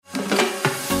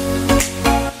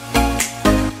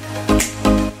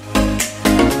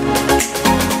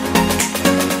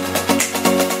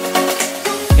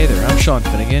Sean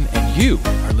Finnegan, and you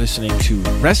are listening to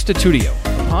Restitutio,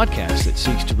 a podcast that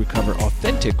seeks to recover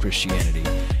authentic Christianity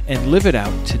and live it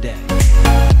out today.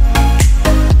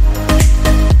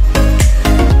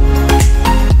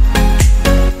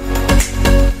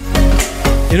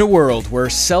 In a world where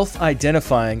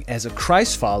self-identifying as a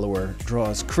Christ follower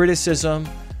draws criticism,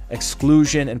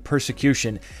 exclusion, and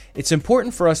persecution, it's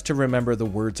important for us to remember the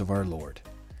words of our Lord.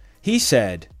 He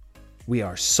said, "We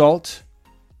are salt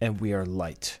and we are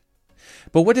light."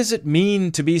 But what does it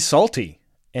mean to be salty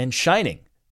and shining?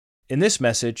 In this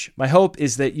message, my hope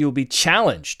is that you'll be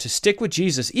challenged to stick with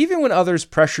Jesus even when others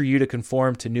pressure you to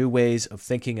conform to new ways of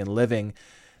thinking and living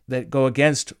that go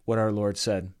against what our Lord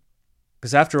said.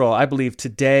 Because after all, I believe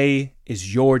today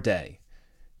is your day.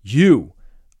 You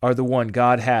are the one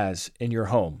God has in your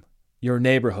home, your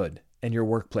neighborhood, and your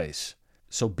workplace.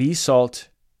 So be salt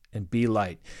and be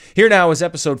light. Here now is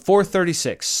episode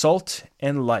 436, Salt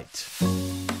and Light.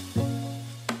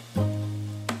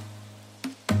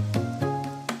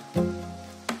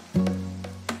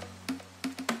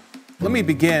 Let me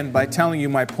begin by telling you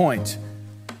my point.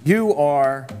 You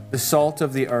are the salt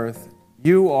of the earth.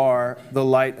 You are the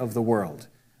light of the world.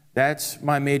 That's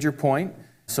my major point.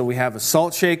 So we have a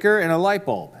salt shaker and a light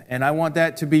bulb, and I want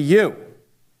that to be you.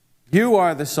 You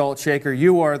are the salt shaker.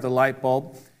 You are the light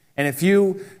bulb. And if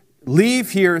you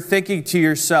leave here thinking to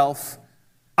yourself,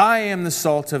 I am the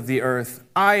salt of the earth,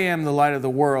 I am the light of the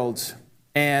world,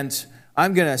 and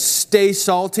I'm going to stay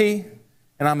salty,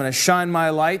 and I'm going to shine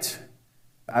my light,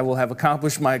 I will have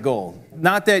accomplished my goal.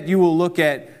 Not that you will look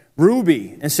at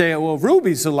Ruby and say, well,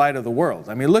 Ruby's the light of the world.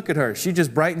 I mean, look at her. She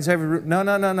just brightens every room. No.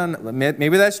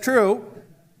 Maybe that's true.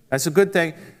 That's a good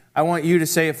thing. I want you to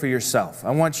say it for yourself.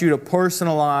 I want you to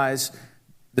personalize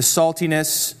the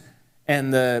saltiness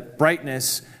and the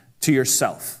brightness to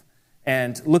yourself.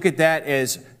 And look at that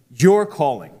as your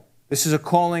calling. This is a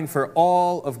calling for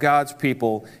all of God's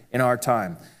people in our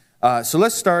time. So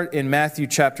let's start in Matthew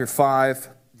chapter 5,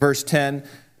 verse 10.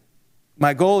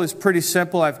 My goal is pretty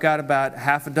simple. I've got about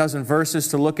half a dozen verses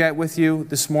to look at with you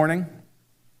this morning.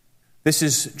 This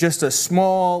is just a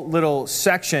small little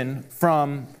section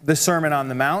from the Sermon on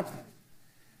the Mount.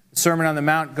 The Sermon on the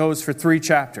Mount goes for 3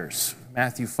 chapters,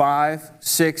 Matthew 5,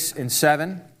 6, and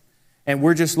 7. And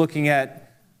we're just looking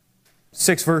at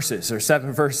 6 verses or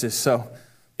 7 verses. So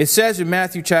it says in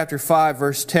Matthew chapter 5,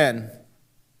 verse 10,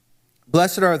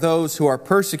 "Blessed are those who are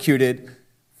persecuted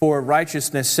for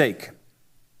righteousness' sake,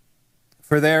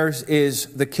 for theirs is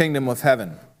the kingdom of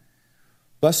heaven."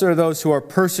 Blessed are those who are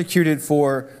persecuted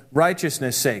for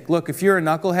righteousness' sake. Look, if you're a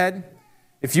knucklehead,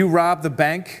 if you rob the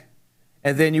bank,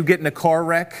 and then you get in a car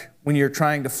wreck when you're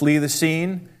trying to flee the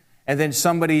scene, and then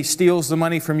somebody steals the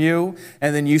money from you,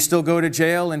 and then you still go to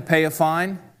jail and pay a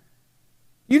fine,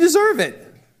 you deserve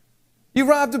it. You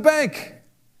robbed a bank.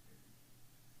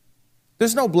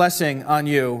 There's no blessing on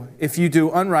you if you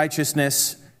do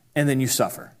unrighteousness and then you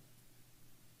suffer.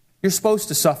 You're supposed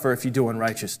to suffer if you do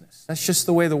unrighteousness. That's just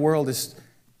the way the world is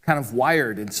kind of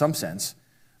wired in some sense.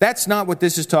 That's not what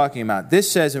this is talking about.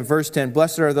 This says in verse 10,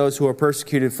 "Blessed are those who are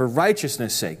persecuted for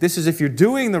righteousness' sake." This is if you're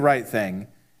doing the right thing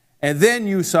and then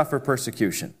you suffer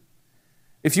persecution.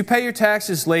 If you pay your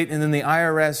taxes late and then the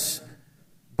IRS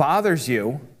bothers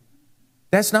you,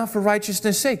 that's not for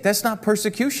righteousness' sake. That's not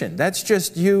persecution. That's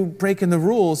just you breaking the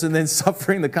rules and then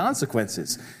suffering the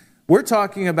consequences. We're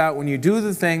talking about when you do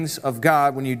the things of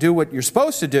God, when you do what you're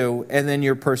supposed to do, and then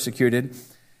you're persecuted.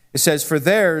 It says, "For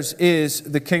theirs is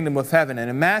the kingdom of heaven." And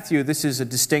in Matthew, this is a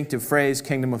distinctive phrase,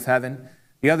 kingdom of heaven.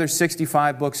 The other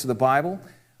 65 books of the Bible,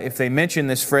 if they mention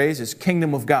this phrase, it's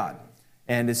kingdom of God.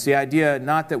 And it's the idea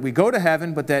not that we go to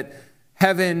heaven, but that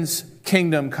heaven's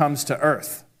kingdom comes to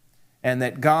earth. And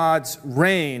that God's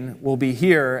reign will be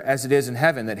here as it is in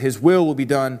heaven. That His will be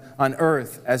done on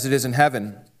earth as it is in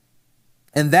heaven.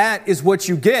 And that is what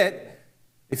you get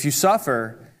if you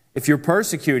suffer, if you're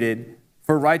persecuted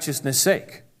for righteousness'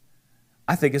 sake.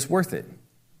 I think it's worth it.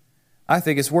 I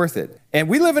think it's worth it. And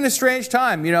we live in a strange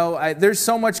time. You know, there's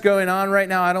so much going on right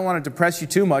now. I don't want to depress you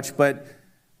too much, but,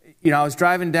 you know, I was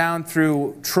driving down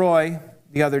through Troy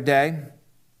the other day,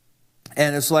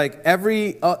 and it's like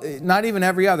not even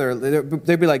every other,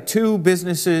 there'd be like 2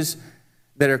 businesses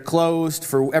that are closed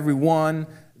for every one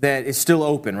that is still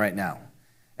open right now.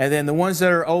 And then the ones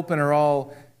that are open are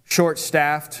all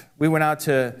short-staffed. We went out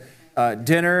to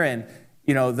dinner, and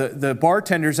you know the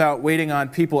bartender's out waiting on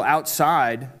people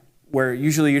outside, where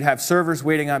usually you'd have servers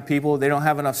waiting on people. They don't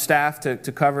have enough staff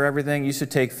to cover everything. It used to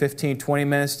take 15, 20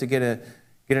 minutes to get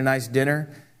a nice dinner.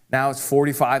 Now it's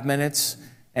 45 minutes,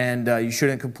 and you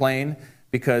shouldn't complain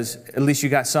because at least you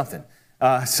got something.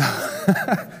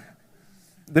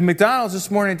 The McDonald's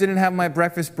this morning didn't have my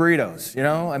breakfast burritos, you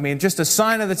know? I mean, just a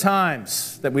sign of the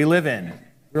times that we live in.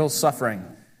 Real suffering.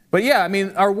 But yeah, I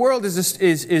mean, our world is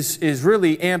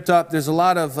really amped up. There's a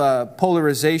lot of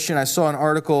polarization. I saw an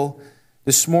article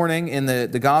this morning in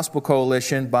the Gospel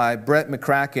Coalition by Brett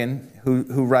McCracken,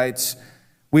 who writes,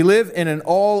 "We live in an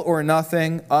all or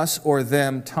nothing, us or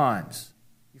them times."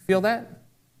 You feel that?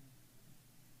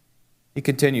 He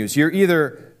continues, "You're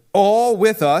either all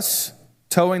with us,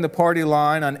 towing the party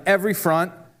line on every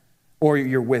front, or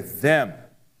you're with them.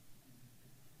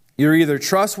 You're either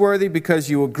trustworthy because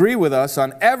you agree with us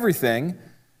on everything,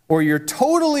 or you're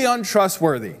totally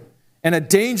untrustworthy and a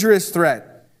dangerous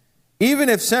threat, even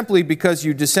if simply because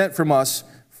you dissent from us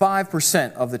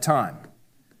 5% of the time."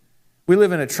 We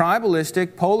live in a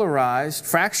tribalistic, polarized,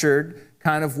 fractured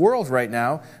kind of world right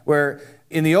now, where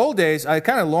in the old days, I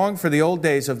kind of long for the old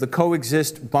days of the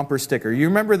coexist bumper sticker. You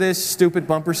remember this stupid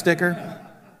bumper sticker?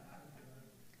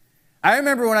 I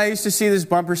remember when I used to see this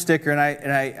bumper sticker, and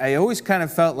I always kind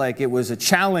of felt like it was a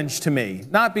challenge to me,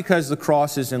 not because the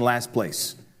cross is in last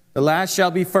place. The last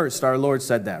shall be first, our Lord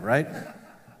said that, right?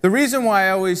 The reason why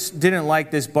I always didn't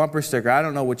like this bumper sticker, I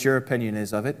don't know what your opinion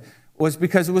is of it, was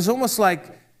because it was almost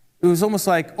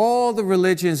like all the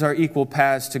religions are equal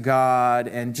paths to God,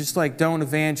 and just like don't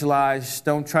evangelize,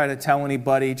 don't try to tell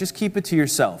anybody, just keep it to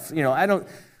yourself. You know,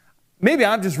 maybe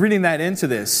I'm just reading that into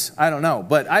this, I don't know,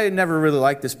 but I never really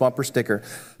liked this bumper sticker.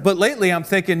 But lately I'm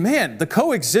thinking, man, the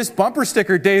coexist bumper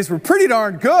sticker days were pretty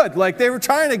darn good. Like they were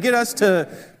trying to get us to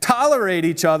tolerate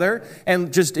each other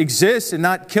and just exist and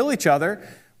not kill each other.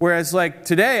 Whereas like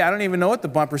today, I don't even know what the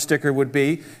bumper sticker would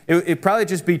be. It'd probably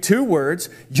just be 2 words,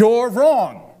 "You're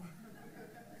wrong."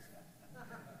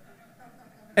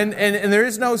 And there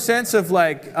is no sense of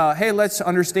like, hey, let's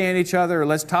understand each other or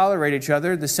let's tolerate each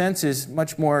other. The sense is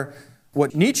much more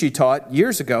what Nietzsche taught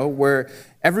years ago, where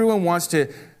everyone wants to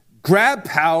grab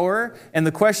power, and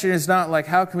the question is not like,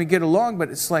 how can we get along, but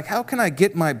it's like, how can I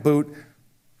get my boot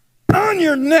on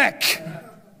your neck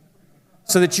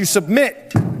so that you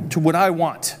submit to what I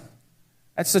want?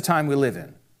 That's the time we live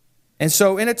in. And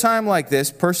so in a time like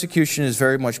this, persecution is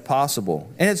very much possible.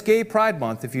 And it's Gay Pride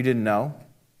Month, if you didn't know.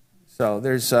 So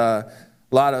there's a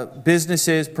lot of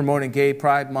businesses promoting Gay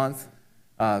Pride Month.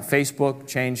 Facebook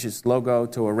changed its logo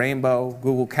to a rainbow.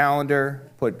 Google Calendar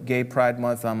put Gay Pride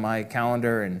Month on my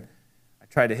calendar, and I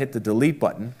tried to hit the delete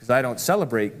button because I don't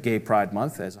celebrate Gay Pride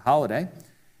Month as a holiday,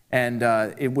 and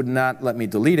it would not let me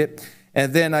delete it.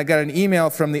 And then I got an email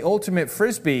from the Ultimate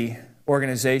Frisbee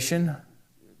organization,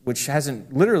 which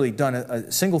hasn't literally done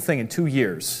a single thing in 2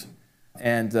 years.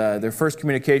 And their first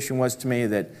communication was to me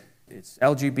that it's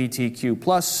LGBTQ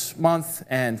plus month,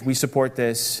 and we support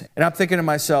this. And I'm thinking to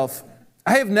myself,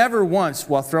 I have never once,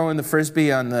 while throwing the Frisbee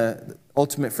on the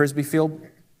Ultimate Frisbee field,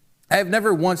 I have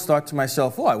never once thought to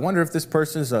myself, I wonder if this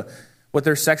person is what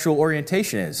their sexual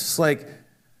orientation is. It's like,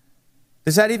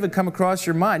 does that even come across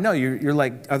your mind? No, you're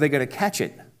like, are they going to catch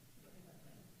it?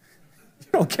 You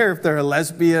don't care if they're a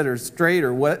lesbian or straight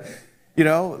or what. You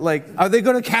know, like, are they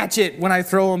going to catch it when I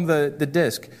throw them the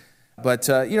disc? But,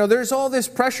 there's all this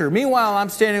pressure. Meanwhile, I'm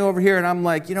standing over here and I'm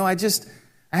like,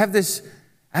 I have this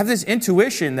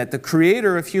intuition that the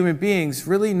creator of human beings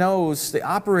really knows the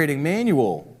operating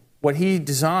manual. What he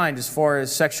designed as far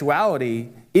as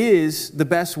sexuality is the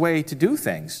best way to do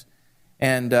things.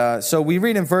 And so we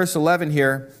read in verse 11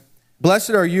 here,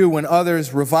 "Blessed are you when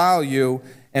others revile you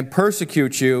and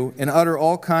persecute you and utter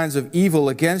all kinds of evil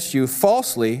against you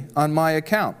falsely on my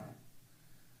account."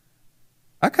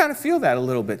 I kind of feel that a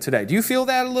little bit today. Do you feel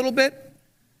that a little bit?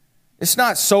 It's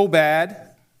not so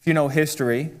bad, if you know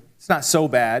history. It's not so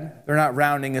bad. They're not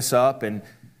rounding us up and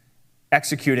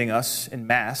executing us in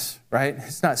mass, right?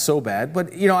 It's not so bad.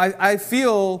 But, I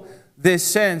feel this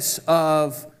sense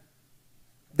of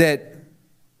that,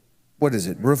 what is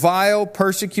it? Revile,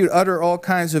 persecute, utter all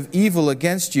kinds of evil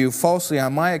against you falsely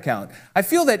on my account. I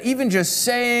feel that even just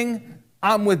saying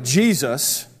I'm with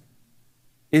Jesus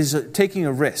is taking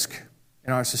a risk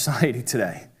in our society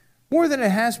today, more than it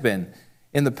has been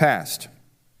in the past.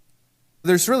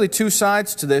 There's really 2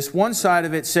 sides to this. One side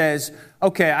of it says,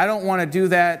 okay, I don't want to do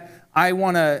that. I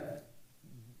want to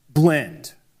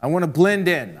blend. I want to blend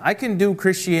in. I can do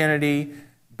Christianity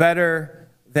better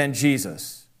than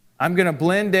Jesus. I'm going to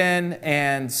blend in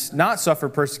and not suffer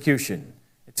persecution.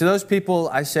 To those people,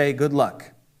 I say, good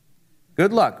luck.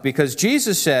 Good luck, because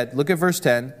Jesus said, look at verse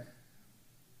 10,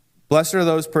 "Blessed are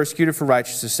those persecuted for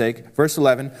righteousness' sake." Verse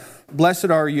 11, "Blessed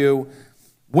are you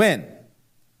when."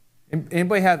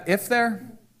 Anybody have "if" there?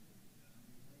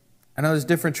 I know there's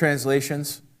different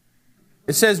translations.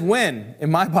 It says "when"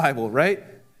 in my Bible, right?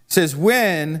 It says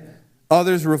 "when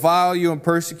Others revile you and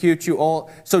persecute you all.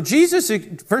 So Jesus,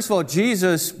 first of all,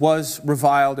 Jesus was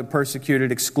reviled and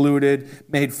persecuted, excluded,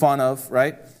 made fun of,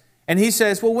 right? And he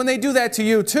says, well, when they do that to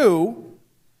you too,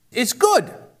 it's good.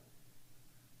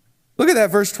 Look at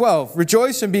that, verse 12.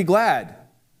 Rejoice and be glad,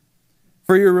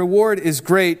 for your reward is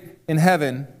great in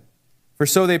heaven, for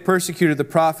so they persecuted the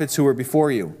prophets who were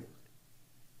before you.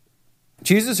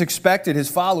 Jesus expected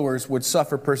his followers would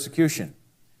suffer persecution.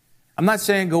 I'm not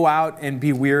saying go out and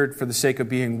be weird for the sake of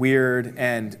being weird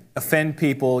and offend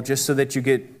people just so that you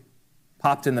get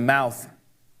popped in the mouth.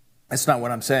 That's not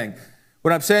what I'm saying.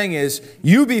 What I'm saying is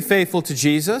you be faithful to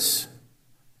Jesus,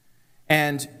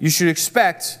 and you should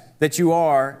expect that you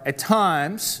are at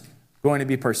times going to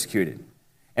be persecuted.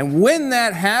 And when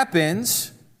that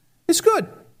happens, it's good.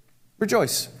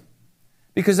 Rejoice.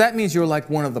 Because that means you're like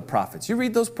one of the prophets. You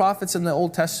read those prophets in the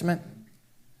Old Testament?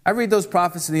 I read those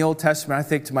prophets in the Old Testament, I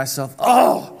think to myself,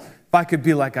 oh, if I could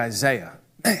be like Isaiah,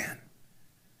 man.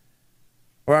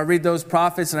 Or I read those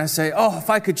prophets and I say, oh,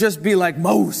 if I could just be like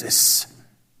Moses.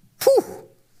 Whew.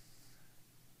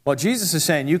 Well, Jesus is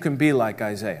saying you can be like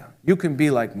Isaiah. You can be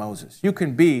like Moses. You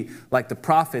can be like the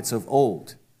prophets of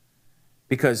old.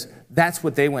 Because that's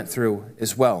what they went through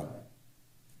as well.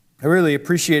 I really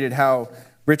appreciated how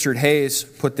Richard Hayes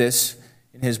put this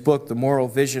in his book, The Moral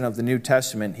Vision of the New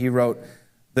Testament. He wrote,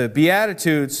 the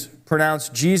Beatitudes pronounce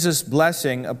Jesus'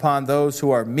 blessing upon those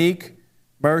who are meek,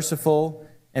 merciful,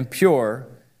 and pure,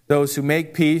 those who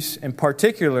make peace, and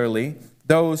particularly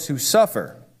those who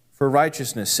suffer for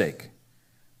righteousness' sake.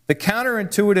 The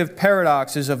counterintuitive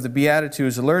paradoxes of the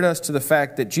Beatitudes alert us to the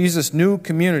fact that Jesus' new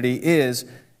community is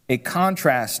a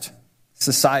contrast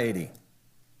society,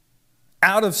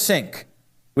 out of sync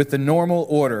with the normal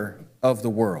order of the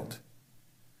world.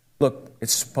 Look,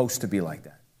 it's supposed to be like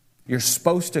that. You're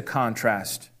supposed to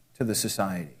contrast to the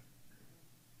society.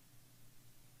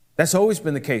 That's always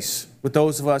been the case with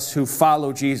those of us who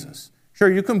follow Jesus.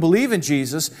 Sure, you can believe in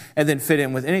Jesus and then fit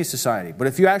in with any society. But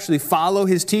if you actually follow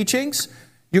his teachings,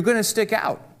 you're going to stick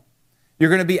out. You're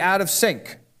going to be out of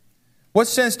sync. What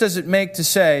sense does it make to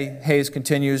say, Hayes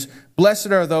continues, blessed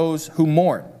are those who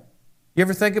mourn? You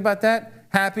ever think about that?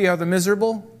 Happy are the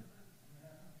miserable?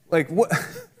 Like what?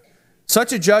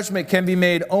 Such a judgment can be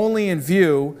made only in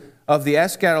view of the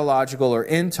eschatological or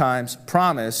end times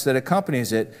promise that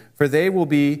accompanies it, for they will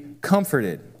be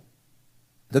comforted.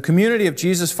 The community of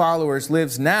Jesus' followers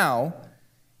lives now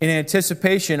in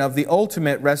anticipation of the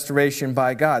ultimate restoration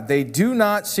by God. They do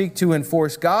not seek to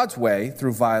enforce God's way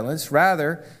through violence.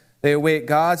 Rather, they await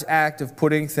God's act of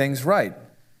putting things right.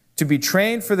 To be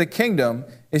trained for the kingdom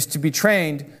is to be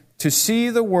trained to see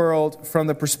the world from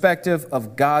the perspective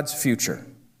of God's future,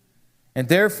 and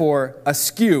therefore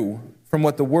askew from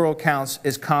what the world counts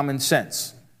as common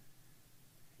sense.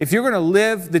 If you're going to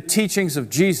live the teachings of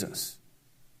Jesus,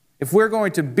 if we're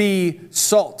going to be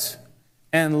salt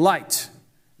and light,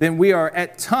 then we are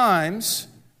at times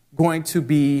going to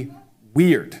be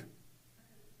weird.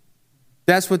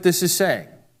 That's what this is saying.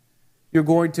 You're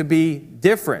going to be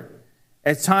different.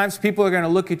 At times people are going to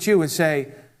look at you and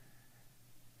say,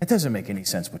 it doesn't make any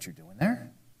sense what you're doing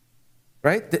there.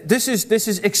 Right? This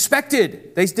is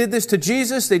expected. They did this to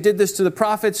Jesus. They did this to the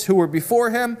prophets who were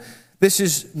before him. This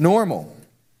is normal.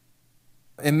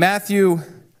 In Matthew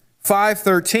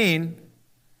 5:13,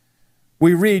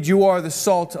 we read, you are the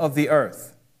salt of the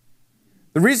earth.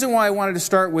 The reason why I wanted to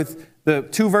start with the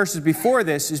two verses before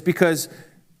this is because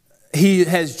he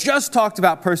has just talked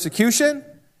about persecution,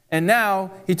 and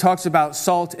now he talks about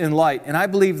salt and light. And I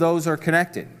believe those are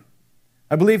connected.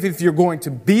 I believe if you're going to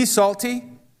be salty,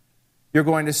 you're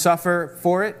going to suffer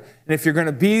for it. And if you're going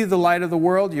to be the light of the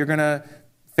world, you're going to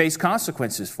face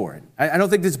consequences for it. I don't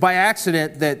think it's by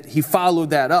accident that he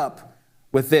followed that up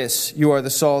with this, you are the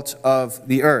salt of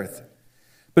the earth.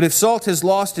 But if salt has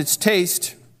lost its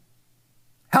taste,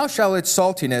 how shall its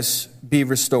saltiness be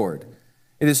restored?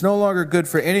 It is no longer good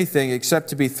for anything except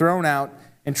to be thrown out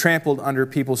and trampled under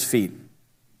people's feet.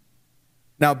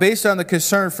 Now, based on the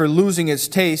concern for losing its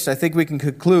taste, I think we can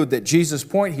conclude that Jesus'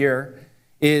 point here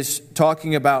is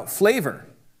talking about flavor,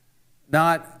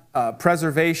 not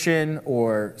preservation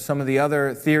or some of the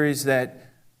other theories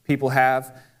that people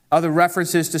have. Other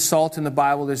references to salt in the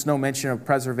Bible, there's no mention of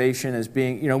preservation as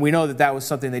being, we know that that was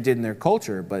something they did in their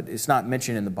culture, but it's not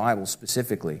mentioned in the Bible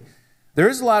specifically. There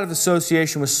is a lot of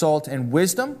association with salt and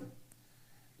wisdom.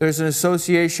 There's an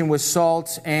association with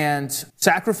salt and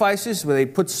sacrifices, where they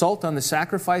put salt on the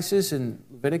sacrifices in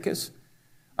Leviticus.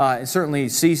 And certainly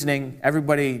seasoning.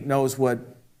 Everybody knows what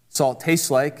salt tastes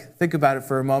like. Think about it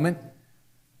for a moment.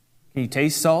 Can you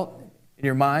taste salt in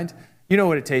your mind? You know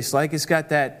what it tastes like. It's got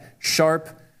that sharp,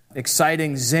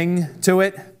 exciting zing to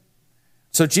it.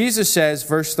 So Jesus says,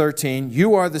 verse 13,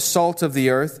 you are the salt of the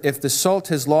earth. If the salt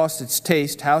has lost its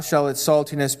taste, how shall its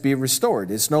saltiness be restored?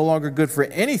 It's no longer good for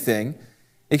anything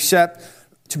except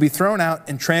to be thrown out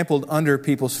and trampled under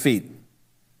people's feet.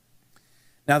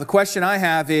 Now the question I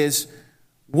have is,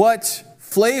 what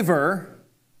flavor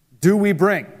do we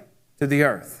bring to the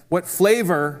earth? What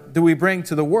flavor do we bring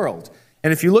to the world?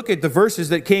 And if you look at the verses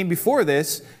that came before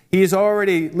this, he has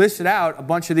already listed out a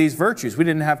bunch of these virtues. We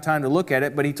didn't have time to look at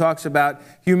it, but he talks about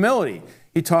humility.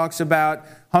 He talks about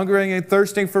hungering and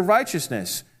thirsting for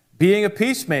righteousness, being a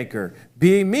peacemaker,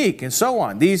 being meek, and so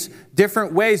on. These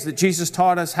different ways that Jesus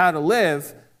taught us how to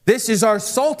live, this is our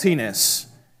saltiness.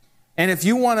 And if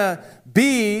you want to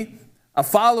be a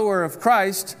follower of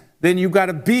Christ, then you've got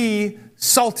to be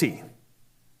salty.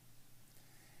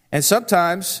 And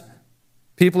sometimes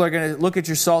people are going to look at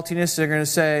your saltiness, they're going to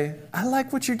say, I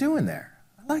like what you're doing there.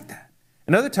 I like that.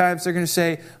 And other times they're going to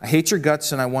say, I hate your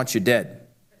guts and I want you dead.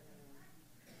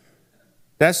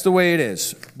 That's the way it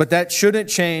is. But that shouldn't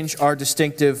change our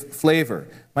distinctive flavor.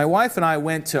 My wife and I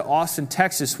went to Austin,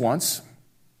 Texas once,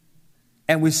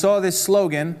 and we saw this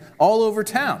slogan all over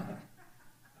town.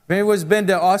 If anyone's been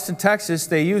to Austin, Texas,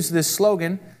 they use this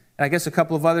slogan, and I guess a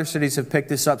couple of other cities have picked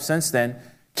this up since then.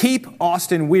 Keep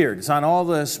Austin weird. It's on all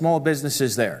the small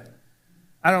businesses there.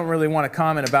 I don't really want to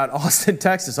comment about Austin,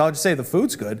 Texas. I'll just say the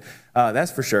food's good,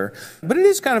 that's for sure. But it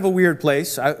is kind of a weird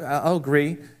place. I'll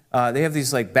agree. They have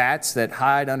these like bats that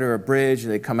hide under a bridge,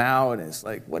 and they come out, and it's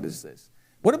like, what is this?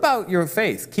 What about your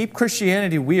faith? Keep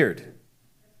Christianity weird.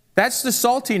 That's the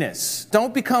saltiness.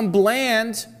 Don't become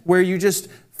bland where you just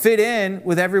fit in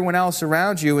with everyone else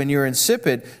around you and you're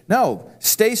insipid. No,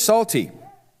 stay salty.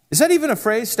 Is that even a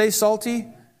phrase, stay salty?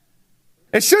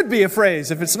 It should be a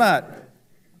phrase if it's not.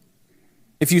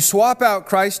 If you swap out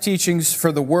Christ's teachings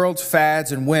for the world's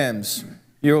fads and whims,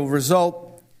 you'll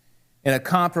result in a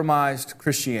compromised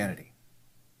Christianity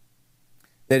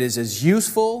that is as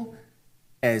useful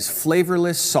as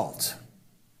flavorless salt.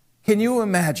 Can you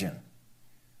imagine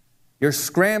your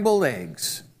scrambled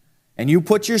eggs and you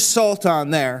put your salt on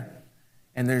there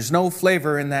and there's no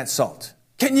flavor in that salt?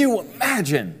 Can you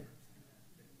imagine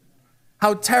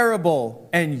how terrible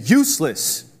and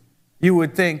useless you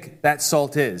would think that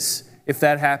salt is if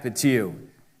that happened to you?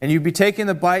 And you'd be taking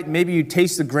the bite, maybe you'd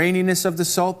taste the graininess of the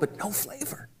salt, but no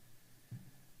flavor.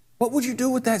 What would you do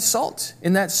with that salt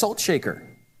in that salt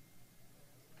shaker?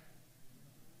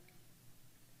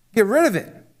 Get rid of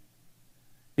it.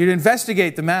 You'd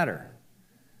investigate the matter.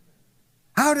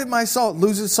 How did my salt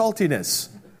lose its saltiness?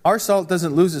 Our salt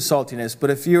doesn't lose its saltiness, but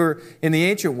if you're in the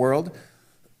ancient world,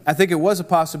 I think it was a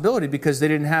possibility because they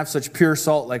didn't have such pure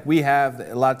salt like we have.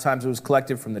 A lot of times it was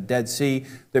collected from the Dead Sea.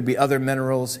 There'd be other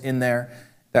minerals in there.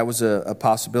 That was a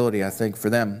possibility, I think, for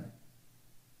them.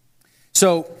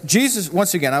 So Jesus,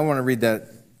 once again, I want to read that,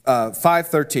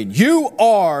 5:13. You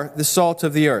are the salt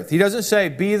of the earth. He doesn't say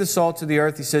be the salt of the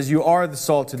earth. He says you are the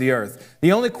salt of the earth.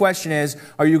 The only question is,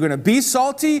 are you going to be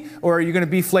salty or are you going to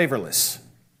be flavorless?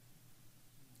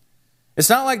 It's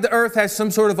not like the earth has some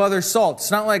sort of other salt.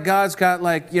 It's not like God's got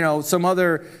some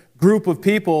other group of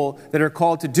people that are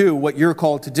called to do what you're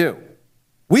called to do.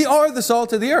 We are the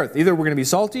salt of the earth. Either we're going to be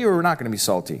salty or we're not going to be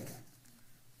salty.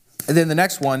 And then the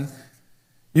next one,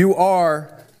 you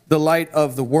are the light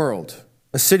of the world.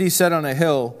 A city set on a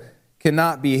hill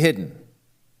cannot be hidden.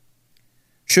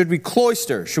 Should we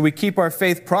cloister? Should we keep our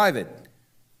faith private?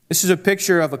 This is a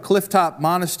picture of a clifftop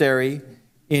monastery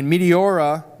in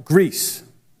Meteora, Greece.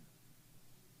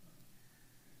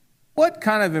 What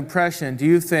kind of impression do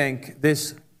you think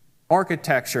this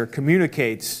architecture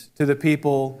communicates to the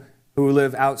people who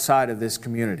live outside of this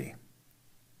community?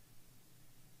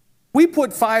 We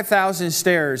put 5,000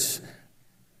 stairs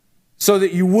so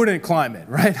that you wouldn't climb it,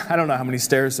 right? I don't know how many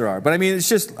stairs there are, but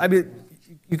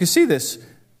you can see this.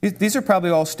 These are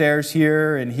probably all stairs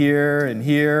here and here and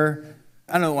here.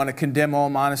 I don't want to condemn all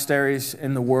monasteries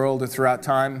in the world or throughout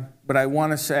time, but I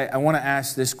want to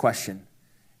ask this question.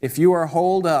 If you are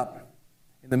holed up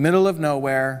in the middle of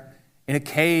nowhere, in a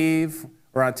cave,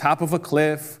 or on top of a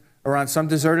cliff, or on some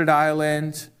deserted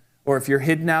island, or if you're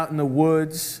hidden out in the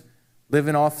woods,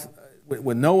 living off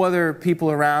with no other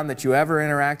people around that you ever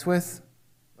interact with,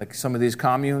 like some of these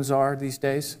communes are these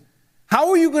days, how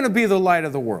are you going to be the light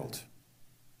of the world?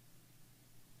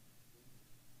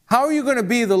 How are you going to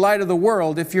be the light of the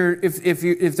world if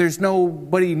there's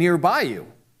nobody nearby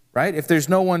you, right? If there's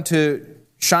no one to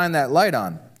shine that light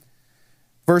on.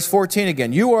 Verse 14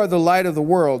 again, you are the light of the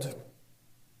world.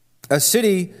 A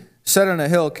city set on a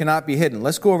hill cannot be hidden.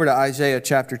 Let's go over to Isaiah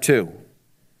chapter 2.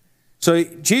 So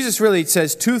Jesus really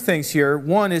says two things here.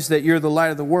 One is that you're the light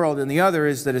of the world, and the other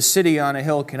is that a city on a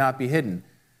hill cannot be hidden.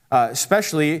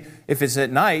 especially if it's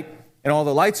at night and all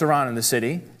the lights are on in the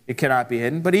city. It cannot be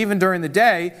hidden. But even during the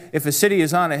day, if a city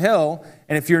is on a hill,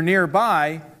 and if you're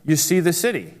nearby, you see the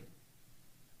city.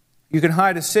 You can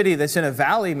hide a city that's in a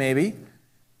valley, maybe,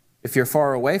 if you're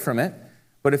far away from it.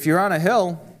 But if you're on a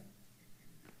hill,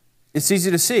 it's easy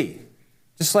to see,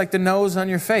 just like the nose on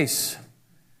your face.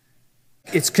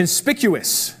 It's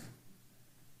conspicuous.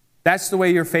 That's the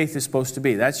way your faith is supposed to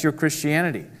be. That's your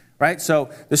Christianity, right? So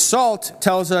the salt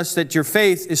tells us that your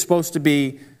faith is supposed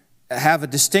to have a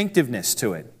distinctiveness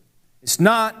to it. It's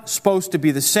not supposed to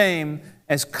be the same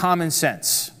as common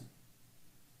sense.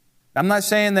 I'm not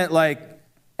saying that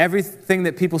everything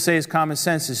that people say is common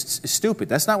sense is stupid.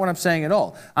 That's not what I'm saying at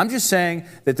all. I'm just saying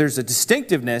that there's a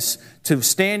distinctiveness to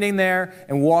standing there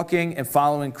and walking and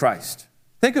following Christ.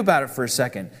 Think about it for a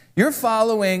second. You're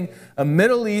following a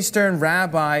Middle Eastern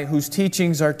rabbi whose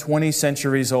teachings are 20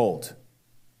 centuries old.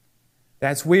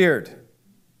 That's weird.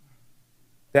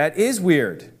 That is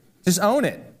weird. Just own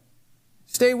it.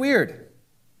 Stay weird.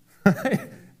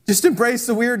 Just embrace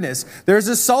the weirdness. There's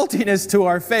a saltiness to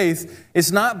our faith.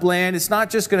 It's not bland. It's not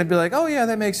just going to be like, oh yeah,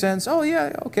 that makes sense. Oh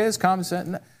yeah, okay, it's common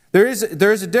sense. There is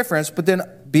a difference, but then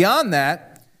beyond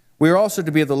that, we are also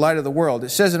to be the light of the world.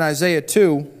 It says in Isaiah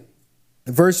 2,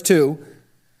 verse 2,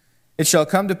 "It shall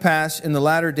come to pass in the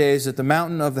latter days that the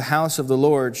mountain of the house of the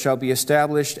Lord shall be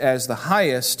established as the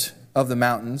highest of the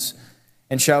mountains,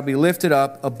 and shall be lifted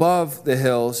up above the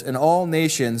hills, and all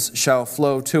nations shall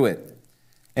flow to it.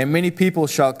 And many people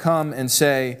shall come and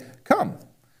say, Come,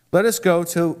 let us go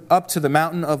up to the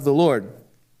mountain of the Lord,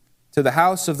 to the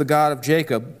house of the God of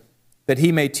Jacob, that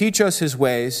he may teach us his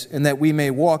ways, and that we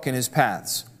may walk in his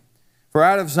paths. For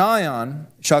out of Zion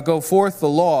shall go forth the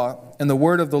law and the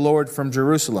word of the Lord from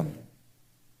Jerusalem."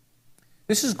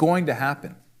 This is going to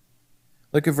happen.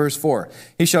 Look at verse 4.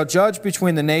 "He shall judge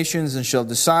between the nations and shall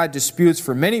decide disputes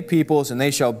for many peoples, and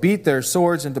they shall beat their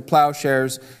swords into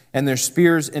plowshares and their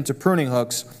spears into pruning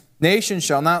hooks. Nation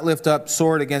shall not lift up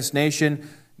sword against nation,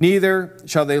 neither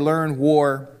shall they learn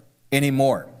war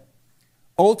anymore."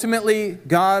 Ultimately,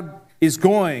 God is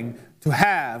going to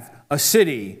have a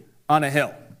city on a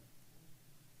hill.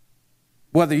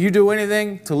 Whether you do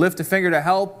anything to lift a finger to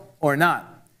help or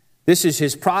not. This is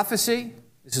his prophecy.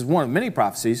 This is one of many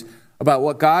prophecies about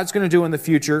what God's going to do in the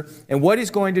future. And what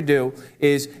he's going to do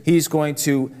is he's going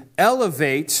to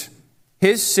elevate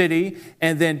his city,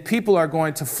 and then people are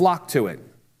going to flock to it.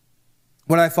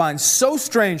 What I find so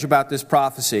strange about this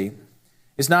prophecy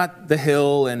is not the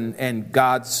hill and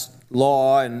God's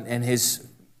law and his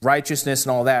righteousness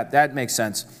and all that. That makes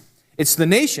sense. It's the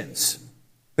nations.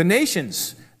 The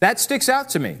nations. That sticks out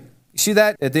to me. You see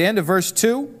that at the end of verse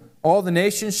 2? All the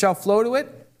nations shall flow to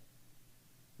it.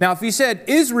 Now, if he said,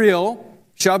 Israel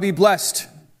shall be blessed,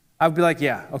 I would be like,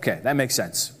 yeah, okay, that makes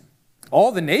sense.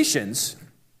 All the nations,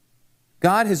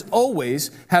 God has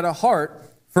always had a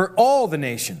heart for all the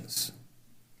nations,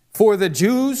 for the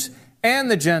Jews and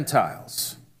the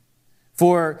Gentiles,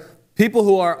 for people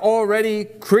who are already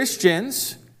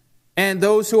Christians and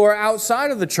those who are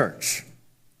outside of the church,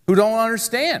 who don't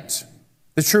understand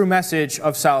the true message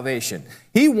of salvation.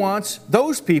 He wants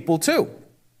those people too.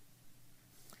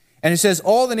 And it says,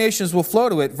 all the nations will flow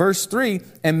to it. Verse 3,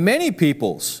 and many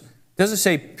peoples. It doesn't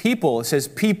say people, it says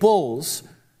peoples.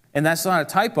 And that's not a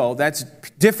typo. That's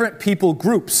different people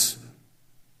groups.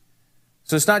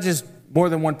 So it's not just more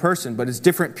than one person, but it's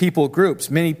different people groups.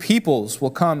 Many peoples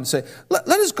will come and say, let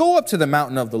us go up to the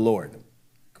mountain of the Lord.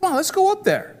 Come on, let's go up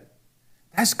there.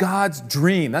 That's God's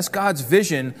dream. That's God's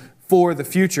vision for the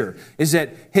future, is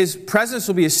that his presence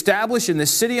will be established in the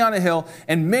city on a hill,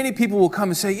 and many people will come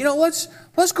and say, let's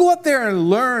go up there and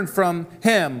learn from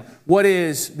him what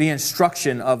is the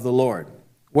instruction of the Lord,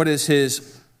 what is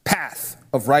his path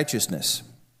of righteousness.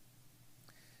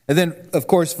 And then, of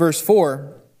course, verse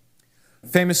 4,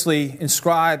 famously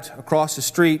inscribed across the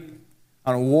street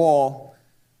on a wall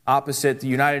opposite the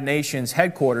United Nations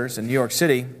headquarters in New York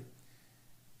City,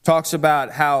 talks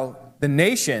about how the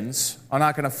nations are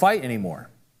not going to fight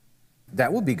anymore.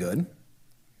 That would be good.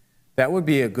 That would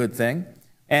be a good thing.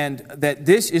 And that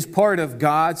this is part of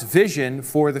God's vision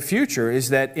for the future, is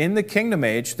that in the kingdom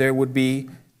age there would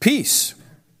be peace.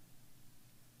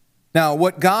 Now,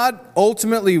 what God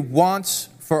ultimately wants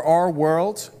for our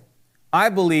world, I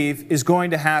believe, is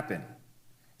going to happen.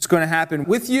 It's going to happen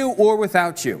with you or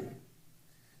without you.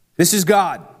 This is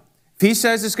God. If he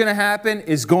says it's going to happen,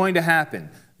 it's going to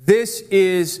happen. This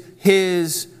is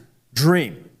his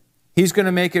dream. He's going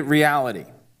to make it reality.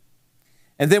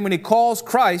 And then when he calls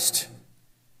Christ,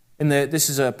 this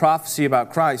is a prophecy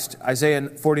about Christ, Isaiah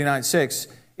 49:6,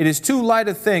 it is too light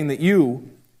a thing that you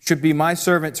should be my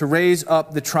servant to raise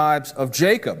up the tribes of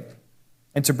Jacob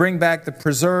and to bring back the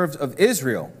preserved of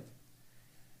Israel.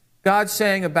 God's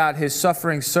saying about his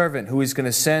suffering servant who he's going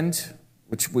to send,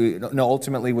 which we know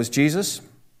ultimately was Jesus,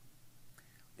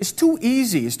 it's too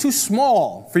easy, it's too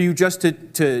small for you just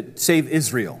to save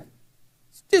Israel.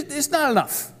 It's not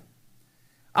enough.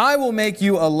 I will make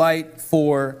you a light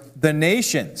for the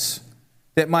nations,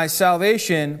 that my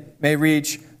salvation may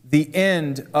reach the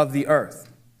end of the earth.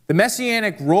 The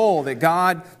messianic role that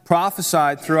God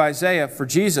prophesied through Isaiah for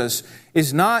Jesus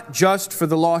is not just for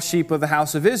the lost sheep of the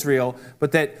house of Israel,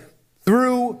 but that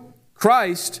through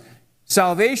Christ,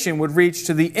 salvation would reach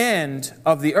to the end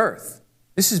of the earth.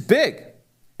 This is big.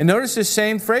 And notice this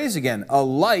same phrase again, a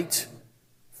light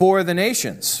for the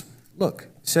nations. Look,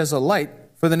 it says a light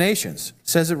for the nations. It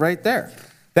says it right there.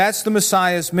 That's the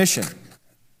Messiah's mission.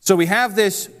 So we have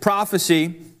this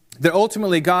prophecy that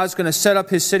ultimately God's going to set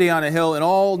up his city on a hill and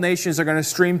all nations are going to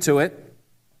stream to it.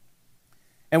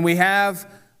 And we have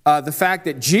the fact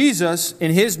that Jesus,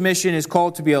 in his mission, is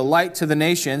called to be a light to the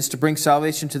nations, to bring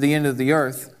salvation to the end of the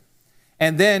earth.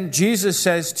 And then Jesus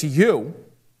says to you,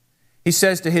 he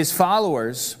says to his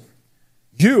followers,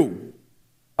 you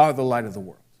are the light of the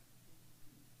world.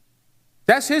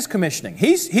 That's his commissioning.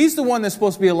 He's the one that's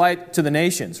supposed to be a light to the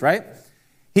nations, right?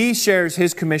 He shares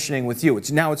his commissioning with you.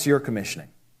 Now it's your commissioning.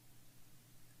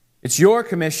 It's your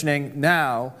commissioning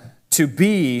now to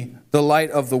be the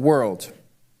light of the world.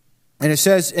 And it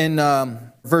says in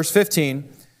verse 15,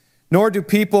 nor do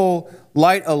people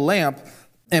light a lamp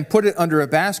and put it under a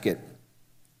basket,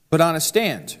 but on a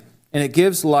stand, and it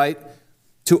gives light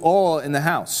to all in the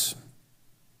house.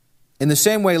 In the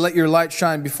same way, let your light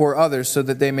shine before others so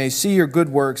that they may see your good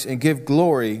works and give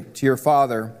glory to your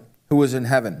Father who is in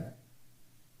heaven.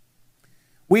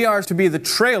 We are to be the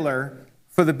trailer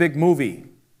for the big movie.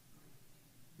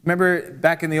 Remember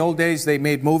back in the old days, they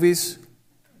made movies?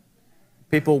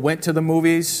 People went to the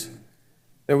movies.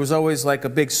 There was always like a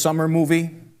big summer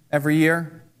movie every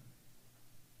year.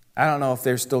 I don't know if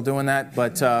they're still doing that,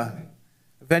 but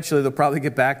eventually they'll probably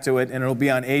get back to it, and it'll be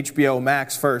on HBO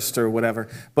Max first or whatever.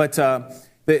 But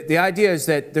the idea is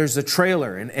that there's a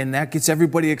trailer, and that gets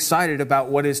everybody excited about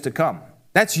what is to come.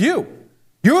 That's you.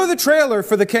 You're the trailer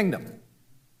for the kingdom.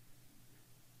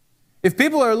 If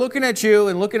people are looking at you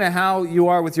and looking at how you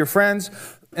are with your friends,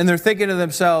 and they're thinking to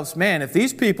themselves, man, if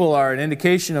these people are an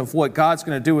indication of what God's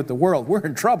going to do with the world, we're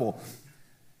in trouble,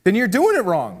 then you're doing it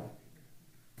wrong.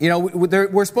 You know,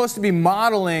 we're supposed to be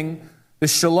modeling the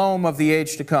shalom of the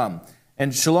age to come.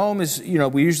 And shalom is,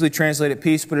 we usually translate it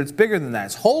peace, but it's bigger than that.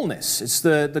 It's wholeness. It's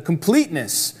the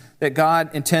completeness that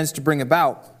God intends to bring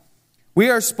about.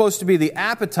 We are supposed to be the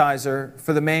appetizer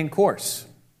for the main course.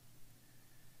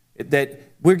 That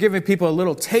we're giving people a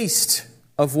little taste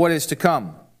of what is to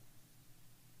come.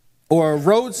 Or a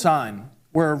road sign.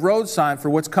 We're a road sign for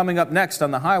what's coming up next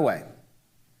on the highway.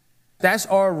 That's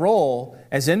our role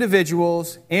as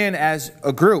individuals and as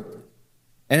a group.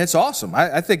 And it's awesome.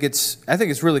 I think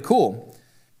it's really cool.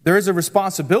 There is a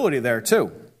responsibility there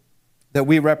too that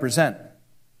we represent.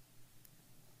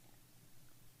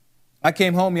 I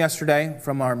came home yesterday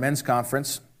from our men's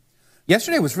conference.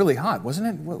 Yesterday was really hot, wasn't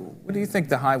it? What do you think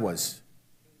the high was?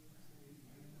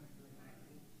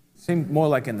 Seemed more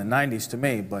like in the 90s to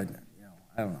me, but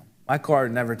I don't know. My car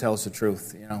never tells the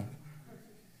truth,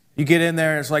 You get in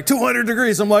there and it's like 200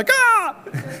 degrees. I'm like, ah!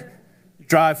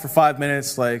 Drive for 5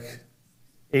 minutes, like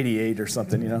 88 or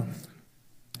something,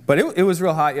 But it was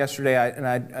real hot yesterday, and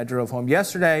I drove home.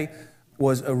 Yesterday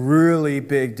was a really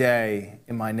big day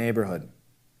in my neighborhood.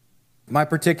 My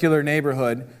particular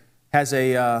neighborhood has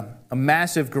a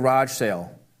massive garage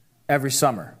sale every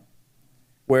summer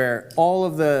where all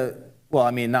of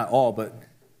not all, but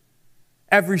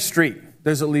every street,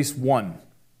 there's at least one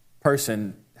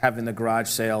person having the garage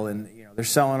sale, and they're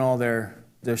selling all their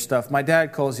stuff. My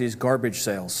dad calls these garbage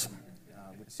sales.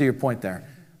 See your point there.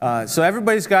 So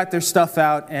everybody's got their stuff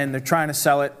out, and they're trying to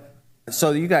sell it.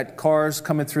 So you got cars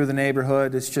coming through the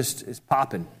neighborhood. It's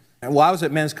popping. And while I was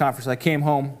at men's conference, I came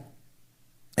home.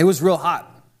 It was real hot.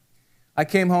 I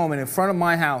came home, and in front of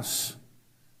my house,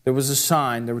 there was a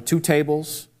sign. There were 2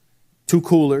 tables, 2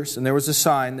 coolers, and there was a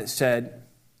sign that said,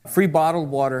 free bottled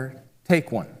water,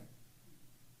 take one.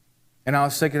 And I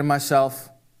was thinking to myself,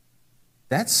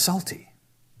 that's salty.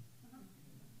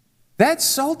 That's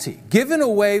salty. Giving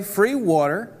away free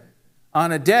water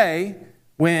on a day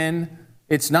when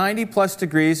it's 90 plus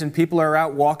degrees and people are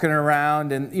out walking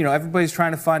around and, everybody's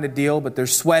trying to find a deal, but they're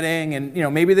sweating and,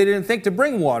 maybe they didn't think to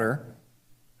bring water.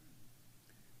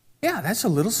 Yeah, that's a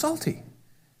little salty.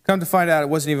 Come to find out, it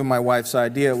wasn't even my wife's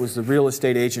idea. It was the real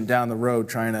estate agent down the road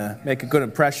trying to make a good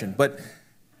impression. But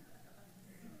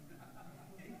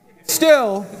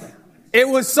still, it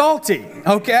was salty,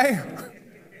 okay?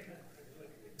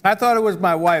 I thought it was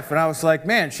my wife, and I was like,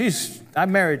 man, I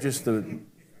married just a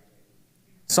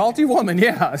salty woman.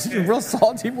 Yeah, she's a real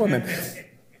salty woman.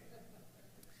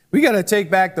 We got to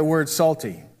take back the word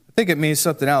salty. I think it means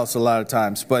something else a lot of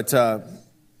times. But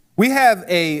we have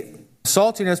a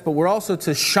saltiness, but we're also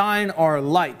to shine our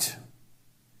light.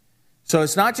 So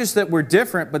it's not just that we're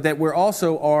different, but that we're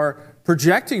also are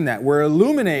projecting that. We're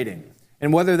illuminating.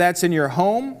 And whether that's in your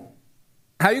home,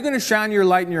 how are you going to shine your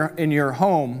light in your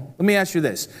home? Let me ask you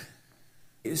this.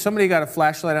 Somebody got a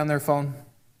flashlight on their phone?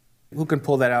 Who can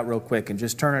pull that out real quick and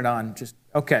just turn it on?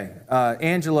 Okay.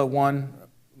 Angela, one,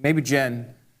 maybe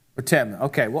Jen or Tim.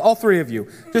 Okay, well, all three of you.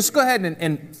 Just go ahead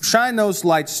and shine those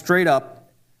lights straight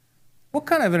up. What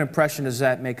kind of an impression does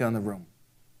that make on the room?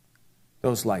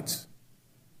 Those lights?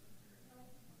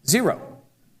 Zero.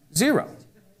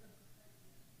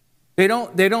 They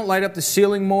don't light up the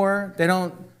ceiling more. They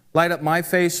don't light up my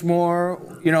face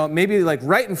more. You know, maybe like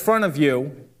right in front of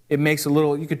you, it makes a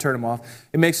little, you could turn them off.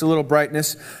 It makes a little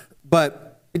brightness,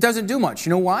 but it doesn't do much. You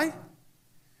know why?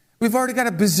 We've already got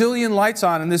a bazillion lights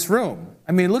on in this room.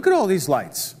 I mean, look at all these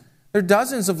lights. There are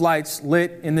dozens of lights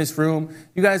lit in this room.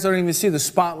 You guys don't even see the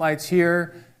spotlights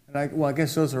here. And I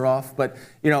guess those are off, but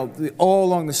you know, all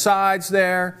along the sides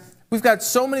there. We've got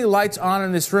so many lights on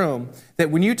in this room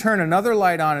that when you turn another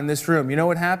light on in this room, you know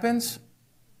what happens?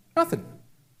 Nothing.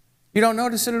 You don't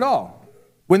notice it at all.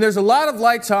 When there's a lot of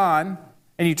lights on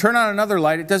and you turn on another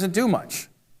light, it doesn't do much.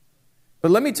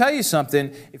 But let me tell you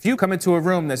something. If you come into a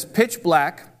room that's pitch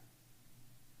black,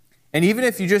 and even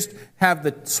if you just have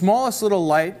the smallest little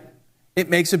light, it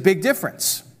makes a big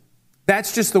difference.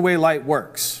 That's just the way light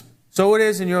works. So it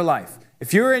is in your life.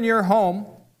 If you're in your home,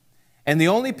 and the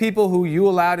only people who you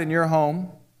allowed in your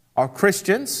home are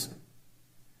Christians,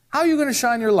 how are you going to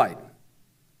shine your light?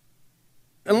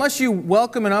 Unless you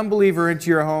welcome an unbeliever into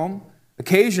your home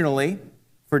occasionally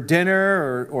for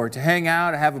dinner or to hang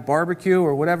out or have a barbecue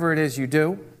or whatever it is you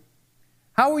do,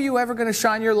 how are you ever going to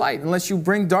shine your light unless you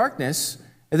bring darkness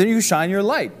and then you shine your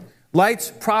light? Light's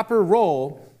proper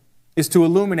role is to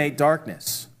illuminate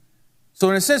darkness. So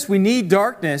in a sense, we need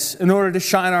darkness in order to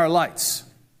shine our lights.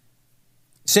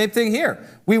 Same thing here.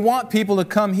 We want people to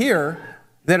come here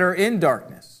that are in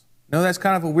darkness. No, that's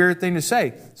kind of a weird thing to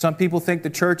say. Some people think the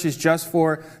church is just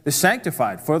for the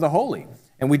sanctified, for the holy.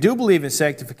 And we do believe in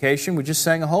sanctification. We just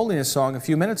sang a holiness song a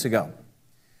few minutes ago.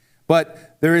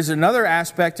 But there is another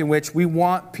aspect in which we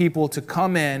want people to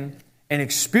come in and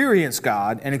experience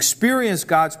God and experience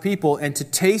God's people and to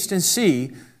taste and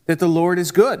see that the Lord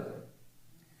is good.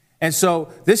 And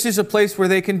so this is a place where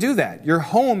they can do that. Your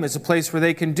home is a place where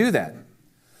they can do that.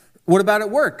 What about at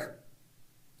work?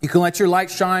 You can let your light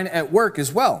shine at work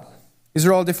as well. These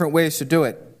are all different ways to do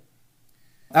it.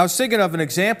 I was thinking of an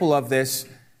example of this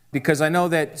because I know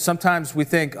that sometimes we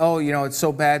think, oh, you know, it's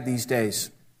so bad these days.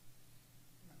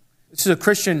 This is a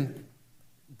Christian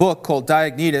book called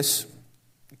Diognetus.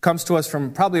 It comes to us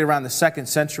from probably around the 2nd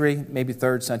century, maybe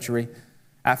 3rd century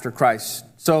after Christ.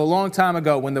 So a long time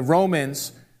ago when the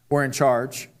Romans were in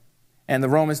charge, and the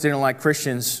Romans didn't like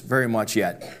Christians very much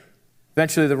yet.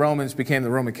 Eventually, the Romans became the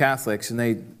Roman Catholics, and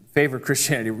they favored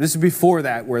Christianity. This is before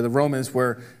that, where the Romans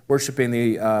were worshiping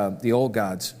the old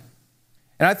gods.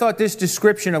 And I thought this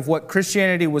description of what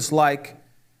Christianity was like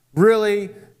really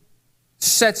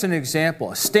sets an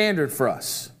example, a standard for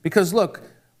us. Because look,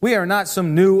 we are not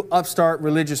some new upstart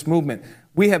religious movement.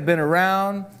 We have been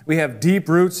around. We have deep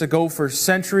roots that go for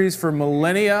centuries, for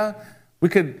millennia. We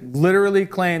could literally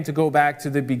claim to go back to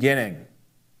the beginning.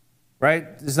 Right?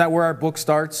 Isn't that where our book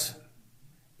starts?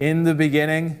 In the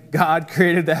beginning, God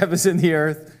created the heavens and the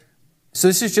earth. So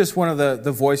this is just one of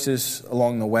the voices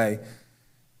along the way.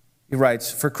 He writes,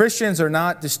 "For Christians are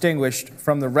not distinguished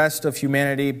from the rest of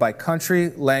humanity by country,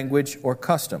 language, or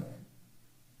custom.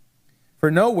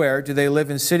 For nowhere do they live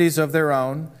in cities of their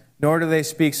own, nor do they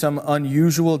speak some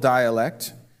unusual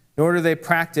dialect, nor do they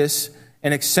practice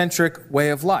an eccentric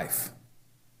way of life."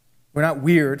 We're not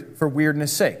weird for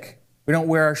weirdness' sake. We don't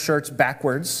wear our shirts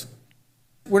backwards.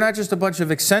 We're not just a bunch of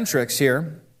eccentrics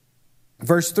here.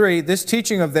 Verse 3, "This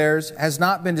teaching of theirs has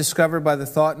not been discovered by the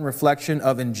thought and reflection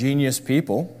of ingenious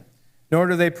people, nor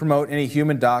do they promote any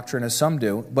human doctrine as some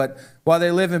do, but while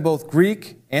they live in both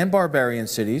Greek and barbarian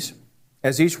cities,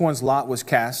 as each one's lot was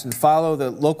cast, and follow the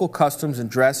local customs and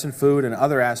dress and food and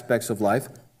other aspects of life,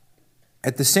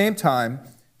 at the same time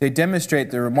they demonstrate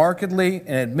the remarkably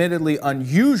and admittedly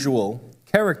unusual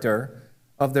character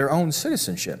of their own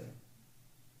citizenship.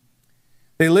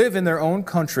 They live in their own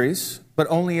countries, but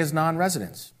only as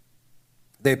non-residents.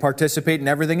 They participate in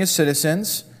everything as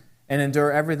citizens and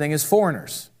endure everything as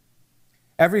foreigners.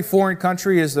 Every foreign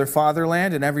country is their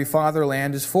fatherland, and every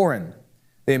fatherland is foreign.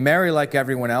 They marry like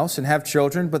everyone else and have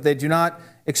children, but they do not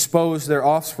expose their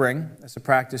offspring. That's a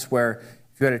practice where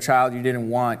if you had a child you didn't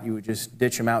want, you would just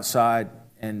ditch him outside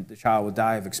and the child would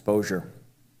die of exposure.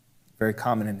 Very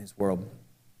common in his world.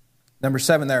 Number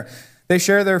 7 there. They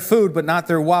share their food, but not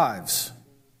their wives.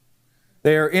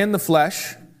 They are in the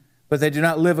flesh, but they do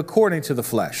not live according to the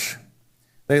flesh.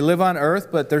 They live on earth,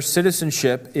 but their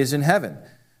citizenship is in heaven.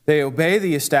 They obey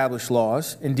the established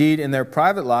laws. Indeed, in their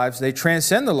private lives, they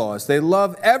transcend the laws. They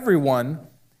love everyone,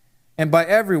 and by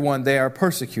everyone they are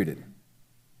persecuted.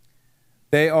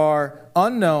 They are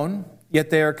unknown, yet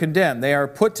they are condemned. They are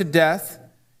put to death,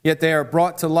 yet they are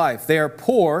brought to life. They are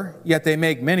poor, yet they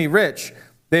make many rich.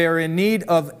 They are in need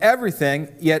of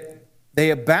everything, yet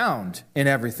they abound in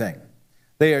everything.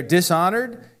 They are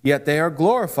dishonored, yet they are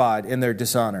glorified in their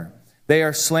dishonor. They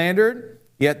are slandered,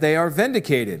 yet they are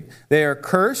vindicated. They are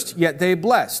cursed, yet they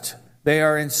blessed. They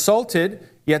are insulted,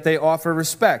 yet they offer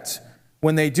respect.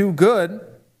 When they do good,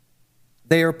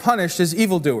 they are punished as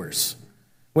evildoers.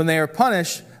 When they are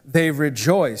punished, they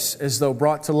rejoice as though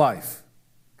brought to life.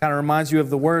 Kind of reminds you of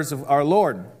the words of our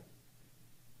Lord.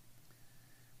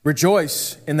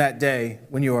 Rejoice in that day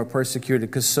when you are persecuted,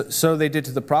 because so they did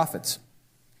to the prophets.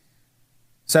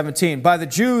 17, by the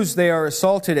Jews they are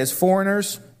assaulted as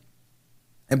foreigners,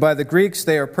 and by the Greeks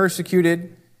they are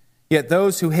persecuted, yet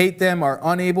those who hate them are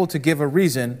unable to give a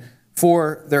reason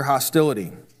for their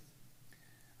hostility.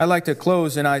 I'd like to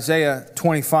close in Isaiah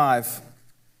 25.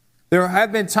 There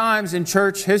have been times in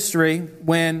church history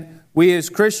when we as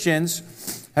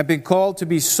Christians have been called to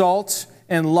be salt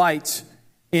and light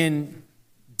in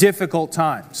difficult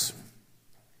times.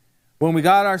 When we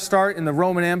got our start in the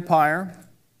Roman Empire,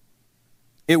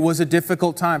 it was a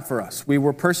difficult time for us. We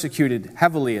were persecuted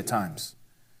heavily at times.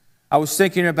 I was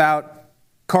thinking about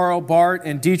Karl Barth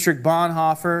and Dietrich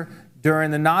Bonhoeffer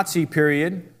during the Nazi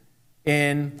period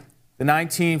in the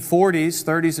 1940s,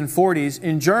 30s and 40s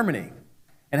in Germany,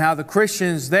 and how the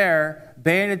Christians there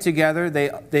banded together.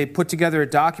 They put together a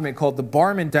document called the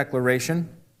Barmen Declaration.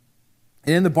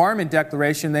 And in the Barmen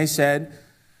Declaration, they said,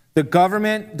 the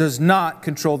government does not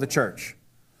control the church.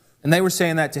 And they were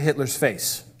saying that to Hitler's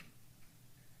face.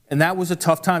 And that was a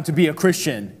tough time to be a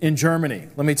Christian in Germany,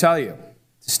 let me tell you,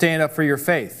 to stand up for your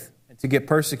faith and to get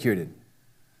persecuted.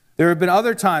 There have been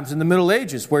other times in the Middle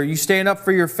Ages where you stand up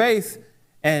for your faith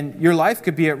and your life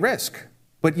could be at risk.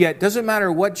 But yet, it doesn't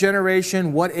matter what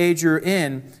generation, what age you're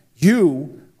in,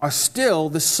 you are still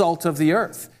the salt of the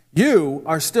earth. You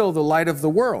are still the light of the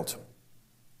world.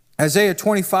 Isaiah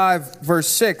 25, verse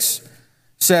 6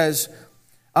 says,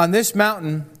 on this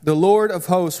mountain, the Lord of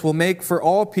hosts will make for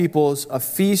all peoples a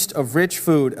feast of rich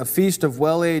food, a feast of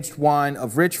well-aged wine,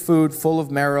 of rich food full of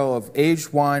marrow, of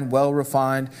aged wine well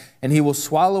refined. And he will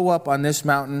swallow up on this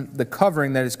mountain the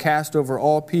covering that is cast over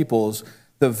all peoples,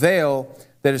 the veil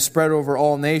that is spread over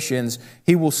all nations.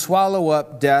 He will swallow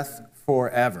up death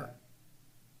forever.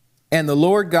 And the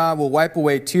Lord God will wipe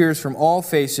away tears from all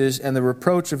faces, and the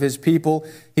reproach of his people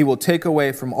he will take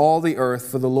away from all the earth,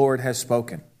 for the Lord has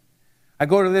spoken. I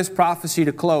go to this prophecy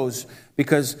to close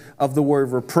because of the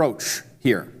word reproach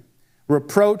here.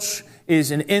 Reproach is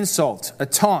an insult, a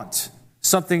taunt,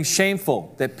 something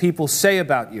shameful that people say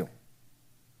about you.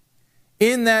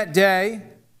 In that day,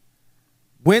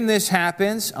 when this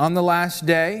happens, on the last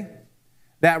day,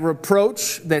 that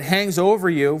reproach that hangs over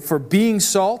you for being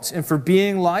salt and for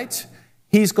being light,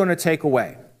 he's going to take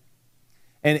away.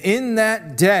 And in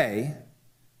that day,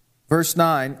 verse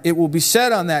 9, it will be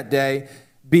said on that day,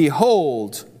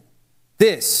 behold,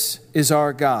 this is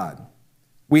our God.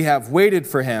 We have waited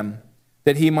for him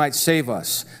that he might save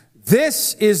us.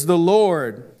 This is the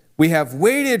Lord. We have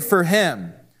waited for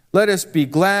him. Let us be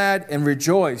glad and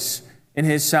rejoice in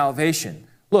his salvation.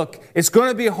 Look, it's going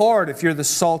to be hard if you're the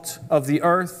salt of the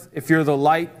earth, if you're the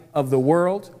light of the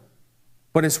world,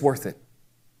 but it's worth it.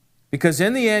 Because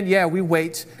in the end, yeah, we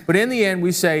wait, but in the end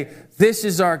we say, this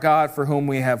is our God for whom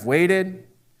we have waited.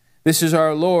 This is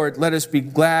our Lord. Let us be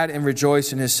glad and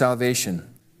rejoice in his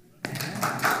salvation.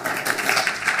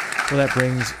 Well, that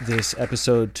brings this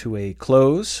episode to a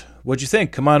close. What'd you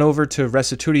think? Come on over to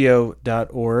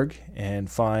restitutio.org and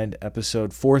find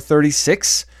episode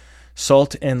 436.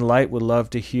 Salt and Light. Would love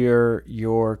to hear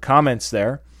your comments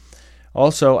there.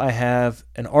 Also, I have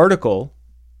an article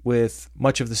with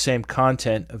much of the same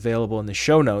content available in the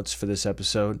show notes for this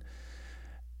episode.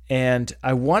 And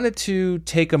I wanted to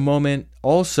take a moment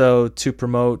also to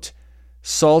promote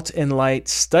Salt and Light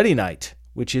Study Night,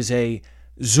 which is a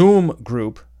Zoom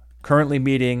group currently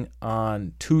meeting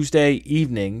on Tuesday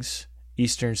evenings,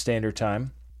 Eastern Standard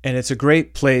Time. And it's a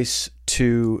great place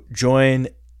to join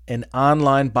an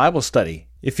online Bible study.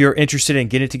 If you're interested in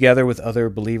getting together with other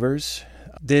believers,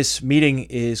 this meeting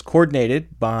is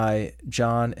coordinated by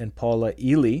John and Paula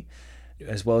Ely,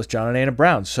 as well as John and Anna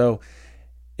Brown. So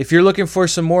if you're looking for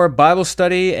some more Bible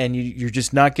study and you're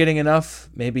just not getting enough,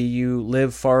 maybe you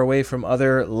live far away from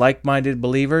other like-minded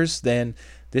believers, then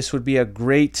this would be a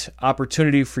great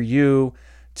opportunity for you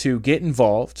to get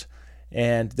involved.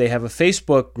 And they have a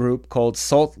Facebook group called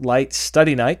Salt Light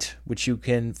Study Night, which you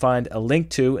can find a link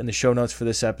to in the show notes for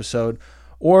this episode,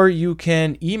 or you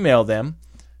can email them,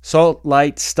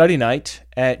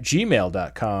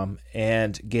 saltlightstudynight@gmail.com,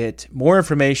 and get more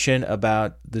information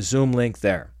about the Zoom link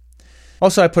there.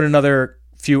 Also, I put another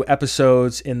few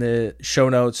episodes in the show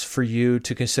notes for you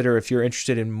to consider if you're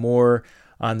interested in more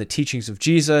on the teachings of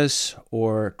Jesus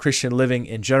or Christian living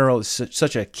in general. It's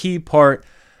such a key part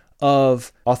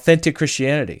of authentic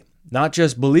Christianity, not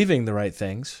just believing the right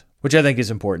things, which I think is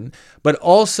important, but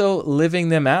also living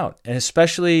them out, and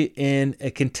especially in a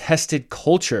contested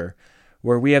culture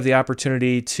where we have the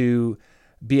opportunity to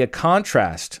be a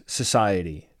contrast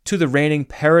society to the reigning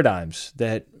paradigms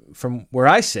that, from where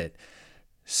I sit,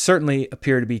 certainly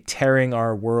appear to be tearing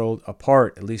our world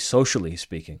apart, at least socially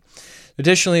speaking.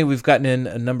 Additionally, we've gotten in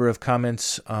a number of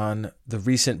comments on the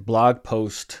recent blog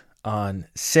post on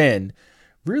sin,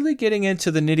 really getting into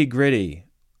the nitty-gritty.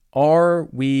 Are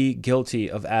we guilty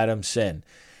of Adam's sin?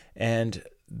 And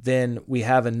then we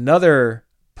have another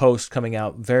post coming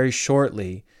out very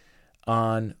shortly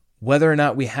on whether or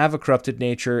not we have a corrupted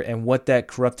nature and what that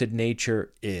corrupted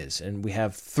nature is. And we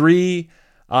have 3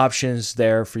 options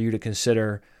there for you to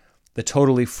consider: the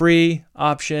totally free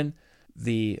option,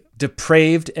 the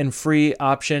depraved and free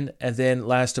option, and then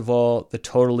last of all, the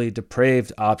totally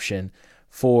depraved option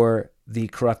for the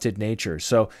corrupted nature.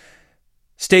 So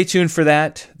stay tuned for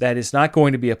that. That is not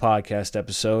going to be a podcast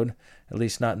episode, at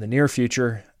least not in the near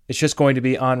future. It's just going to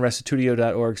be on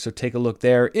restitutio.org, so take a look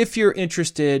there if you're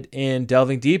interested in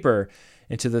delving deeper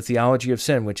into the theology of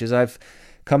sin, which, as I've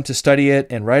come to study it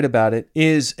and write about it,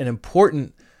 is an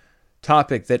important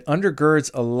topic that undergirds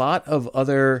a lot of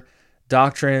other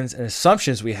doctrines and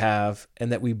assumptions we have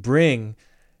and that we bring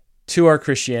to our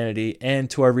Christianity and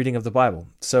to our reading of the Bible.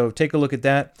 So take a look at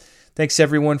that. Thanks,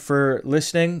 everyone, for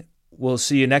listening. We'll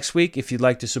see you next week. If you'd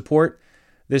like to support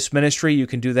this ministry, you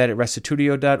can do that at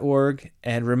restitutio.org.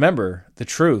 And remember, the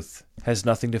truth has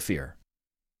nothing to fear.